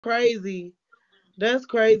Crazy. That's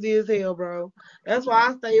crazy as hell, bro. That's why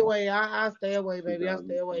I stay away. I stay away, baby. I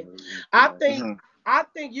stay away. I think Mhm. I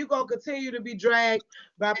think you gonna continue to be dragged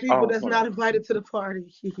by people Oh, that's hold not on. invited to the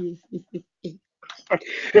party.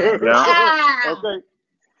 Yeah. Ah! Okay.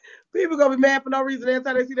 People gonna be mad for no reason every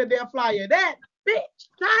time they see that damn flyer. That bitch,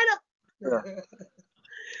 Yeah. China.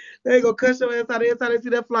 They gonna cuss your ass out every time they see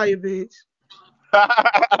that flyer, bitch.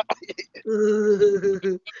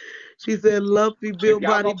 She said, "Lumpy, If built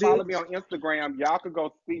y'all body, go follow me bitch." on Instagram, y'all could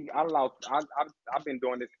go see. I lost. I've been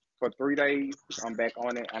doing this for 3 days. I'm back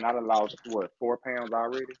on it, and I done lost what 4 pounds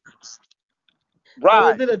already. So,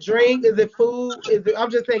 is Right. it a drink? Is it food? Is it?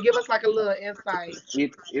 I'm just saying, give us like a little insight.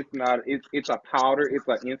 It's not. It's a powder. It's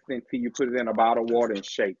an instant tea. You put it in a bottle of water and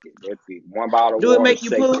shake it. That's it. One bottle of Do it water, make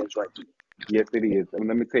you shake it poop? and drink it. Yes, it is. And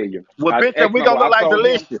let me tell you. Well, I bitch, and we actually no. gonna look I like told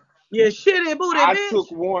him delicious. Yeah, shitty booty, I bitch.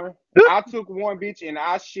 took one. I took one, bitch, and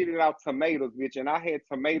I shitted out tomatoes, bitch, and I had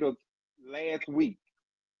tomatoes last week.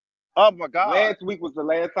 Oh my God. Last week was the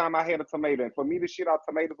last time I had a tomato, and for me to shit out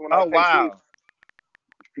tomatoes when I Oh take this, wow.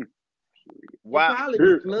 It Wow. probably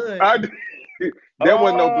was blood. I there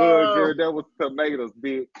was no blood, Oh. girl. There was tomatoes,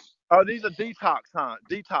 bitch. Oh, these are detox, huh?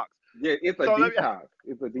 Detox. Yeah, it's a So let me. detox.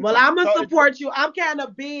 It's a Well, detox. I'm gonna So it's support you. I'm kind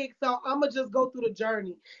of big, so I'm gonna just go through the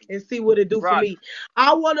journey and see what it do for right. me.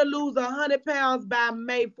 I want to lose 100 pounds by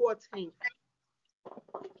May 14th.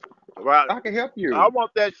 Right. I can help I you.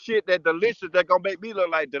 want that shit that delicious that gonna make me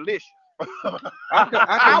look like delicious.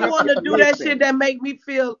 I can I help want you. to do that shit Listen, that make me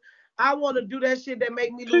feel. I want to do that shit that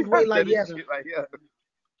make me She lose weight got like that Yetta. shit like yeah.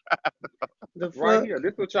 The right fuck? here.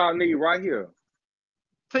 This is what y'all need right here.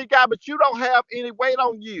 See, guy, but you don't have any weight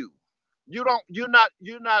on you. You don't. You're not.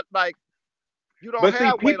 You're not like. You don't But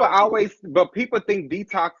see, have weight people on you. always, but people think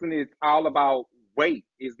detoxing is all about weight.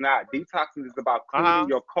 It's not. Detoxing is about Uh cleaning huh.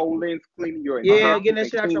 your colons, cleaning your Uh Yeah, huh. getting intestines, that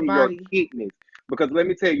and shit out your cleaning your body. kidneys. Because let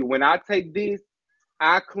me tell you, when I take this,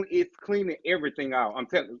 it's cleaning everything out. I'm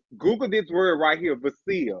telling. Google this word right here,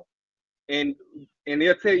 Vacia, and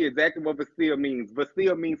they'll tell you exactly what Vacia means.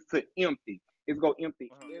 Vacia means to empty. It's gonna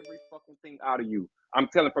empty Uh-huh. every fucking thing out of you. I'm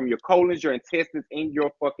telling from your colons, your intestines, and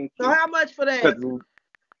your fucking So how kidneys. much for that? Because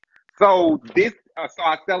so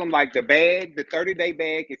I sell them like the bag, the 30-day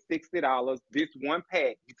bag is $60. This one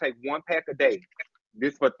pack, you take one pack a day.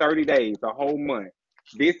 This for 30 days, a whole month.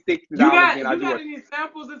 This $60. Then I You do got a any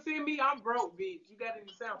samples to send me? I'm broke, bitch. You got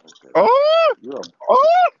any samples? okay. Oh. You're a,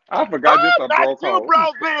 Oh. I forgot this Oh. a Not broke you, hoe.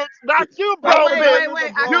 bro, bitch. Not you, So I bro, forgot bitch. this a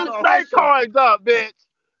I broke You got a hoe. stay question. coins up, bitch.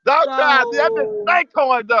 Don't try. I just So stay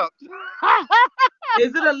coins up.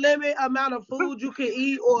 is it a limit amount of food you can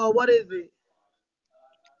eat, or what is it?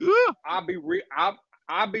 I'll be real.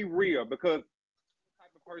 I'll be real because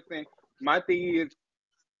type of person. My thing is,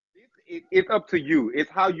 it's up to you.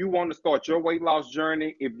 It's how you want to start your weight loss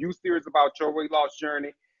journey. If you serious about your weight loss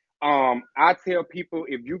journey, I tell people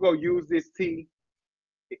if you go use this tea,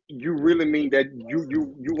 you really mean that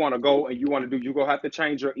you want to go and you want to do. You gonna have to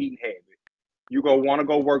change your eating habit. You gonna want to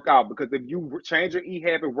go work out because if you change your eat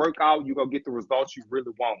habit, work out, you gonna get the results you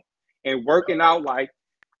really want. And working out like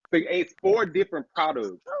it's 4 different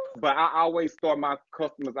products, but I always start my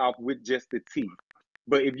customers off with just the tea.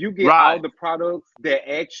 But if you get all Right. the products that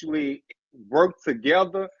actually work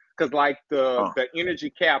together, because like Uh the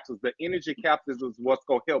energy capsules is what's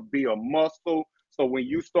gonna help build muscle. So when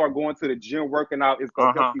you start going to the gym working out, it's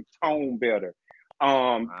gonna help huh. you tone better.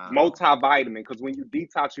 Wow. Multivitamin, because when you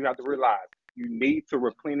detox, you have to realize you need to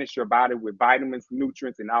replenish your body with vitamins,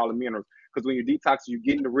 nutrients, and all the minerals. Because when you detox, you're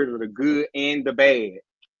getting rid of the good and the bad.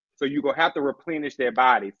 So you're gonna have to replenish their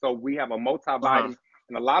body. So we have a Uh huh. multivitamin,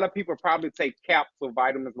 and a lot of people probably take capsule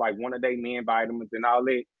vitamins like one a day man vitamins and all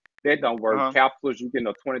that. That don't Uh work. huh. Capsules you get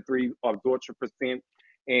a 23 absorption percent,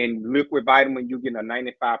 and liquid vitamin you get a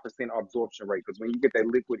 95% absorption rate. Because when you get that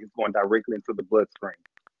liquid, it's going directly into the bloodstream.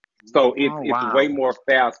 So Oh it's way wow. more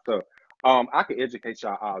faster. I can educate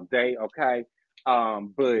y'all all day, okay?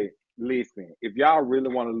 But listen, if y'all really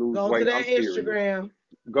want to lose Go to weight, I'm that serious. Instagram.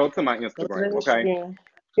 Go to my Go to that Instagram, okay? Instagram.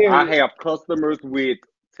 I Period. have customers with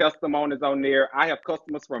testimonies on there. I have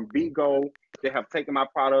customers from Bigo that have taken my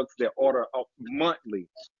products that order up monthly.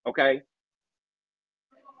 Okay.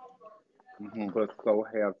 Hmm. But so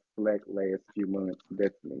have Slack last few months.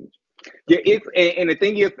 That's me. Yeah, and the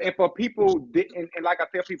thing is, and for people, and like I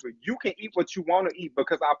tell people, you can eat what you want to eat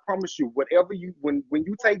because I promise you, whatever you when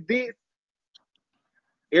you take this,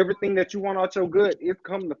 everything that you want out your gut, it's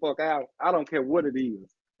coming the fuck out. I don't care what it is,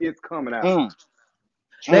 it's coming out. Mm.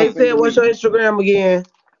 They Trust Mm. and said, "What's your believe. Instagram again?"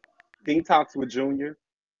 Detox with Junior.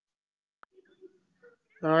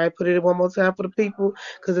 All right, put it in one more time for the people,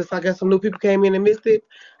 cause it's I got some new people came in and missed it.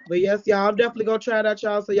 But yes, y'all, I'm definitely gonna try that,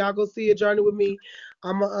 y'all. So y'all go see a journey with me.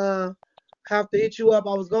 I'ma have to hit you up.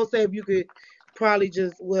 I was gonna say if you could probably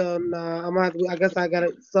just nah, I'm gonna have to, I guess I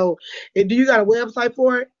gotta do you got a website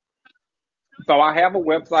for it? So I have a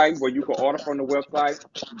website where you can order from the website,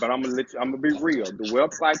 but I'm gonna be real. The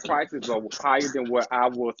website prices are higher than what I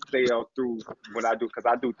will sell through when I do because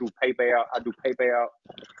I do through PayPal. I do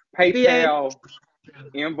CA? PayPal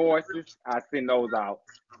invoices. I send those out.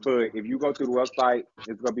 But if you go through the website,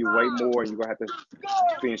 it's gonna be way more, and you're gonna have to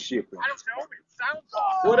send shipping.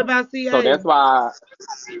 What about So CA? that's why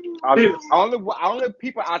only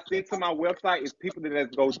people I send to my website is people that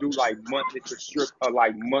just go do like monthly subscription or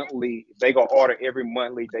like monthly. They go order every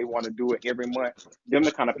monthly. They want to do it every month. Them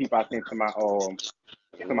the kind of people I send to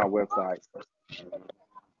my website.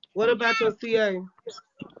 What about your CA?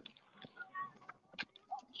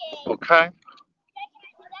 Okay.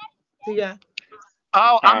 CA.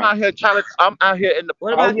 Oh, I'm Huh? out here trying to. I'm out here in the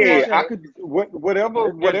What Oh about parking yeah, Cash lot. I App? could whatever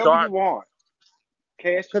It's getting whatever you dark. want.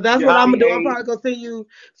 Cash Cause that's your what Huh? I'm gonna do. I'm CA. probably gonna send you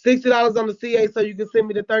 $60 on the CA so you can send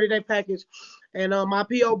me the 30-day package. And my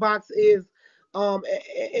PO box is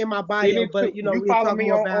in my Send bio, it but to you. we'll Follow talk me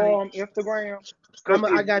more about it. on Instagram because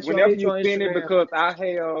I if got you. I'll whenever hit you you on send it, Instagram. because I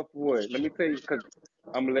have what? Let me tell you because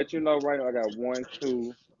I'm gonna let you know right now. I got one,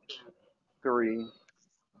 two, three,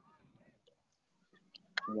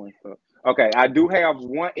 one. Okay, I do have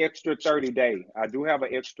one extra 30 day. I do have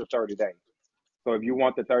an extra 30 day. So if you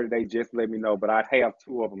want the 30 day, just let me know. But I have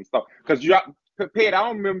two of them. So because you, Pet, I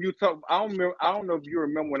don't remember you talk. I don't remember. I don't know if you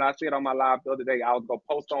remember when I said on my live the other day. I was gonna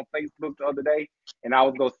post on Facebook the other day, and I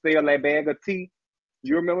was gonna sell that bag of tea.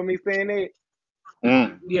 You remember me saying that?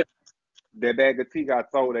 Mm. Yeah. That bag of tea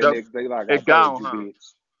got sold that So next day, like I it told gone, you, huh?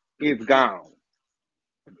 bitch. It's gone.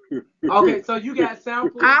 Okay, so you got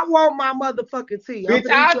samples. I want my motherfucking tea. I'm Bitch,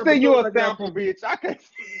 gonna hit I'll you up as send soon you as a I get off sample, here. bitch. I can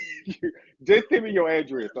just send me your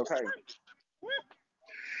address, okay?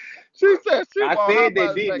 She said she I want her said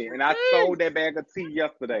that, didn't it? motherfucking And I tea. sold that bag of tea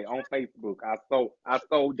yesterday on Facebook. I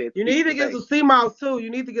sold that You tea need to get today. some sea mouse too. You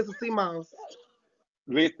need to get some sea mouse.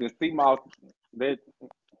 Listen, see mouse that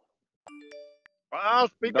Oh,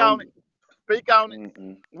 speak on it. don't Speak on it.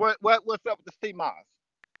 mm-mm. What's up with the sea moss?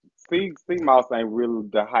 See mouse ain't really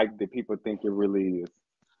the hype that people think it really is.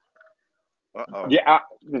 Uh-oh. Yeah,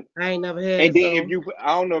 I ain't never had and it, then if so you,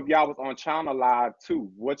 I don't know if y'all was on China Live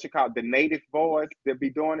too. What you call the native boys that be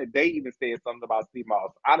doing it? They even said something about sea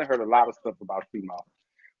mouse. I done heard a lot of stuff about sea mouse,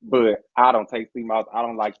 but I don't take sea mouse. I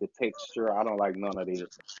don't like the texture. I don't like none of this.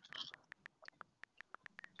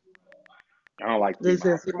 I don't like sea they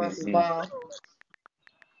said mouse. sea mouse is Mm-mm. bomb.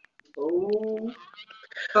 Oh,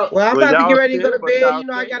 so Well, I'm Well, about to get y'all ready to go said to what bed. y'all You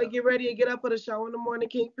know, I said. gotta get ready and get up for the show in the morning,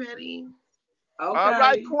 King Petty. All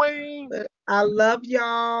right, okay. Queen. But I love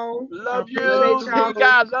y'all. I Love Love you appreciate you. too, y'all. Boo.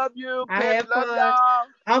 T-Guy, love you. I Petty, had love fun. y'all.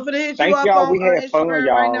 I'm gonna hit you Thank up y'all. on We had fun,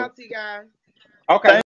 Instagram right now, y'all. T guy. Okay.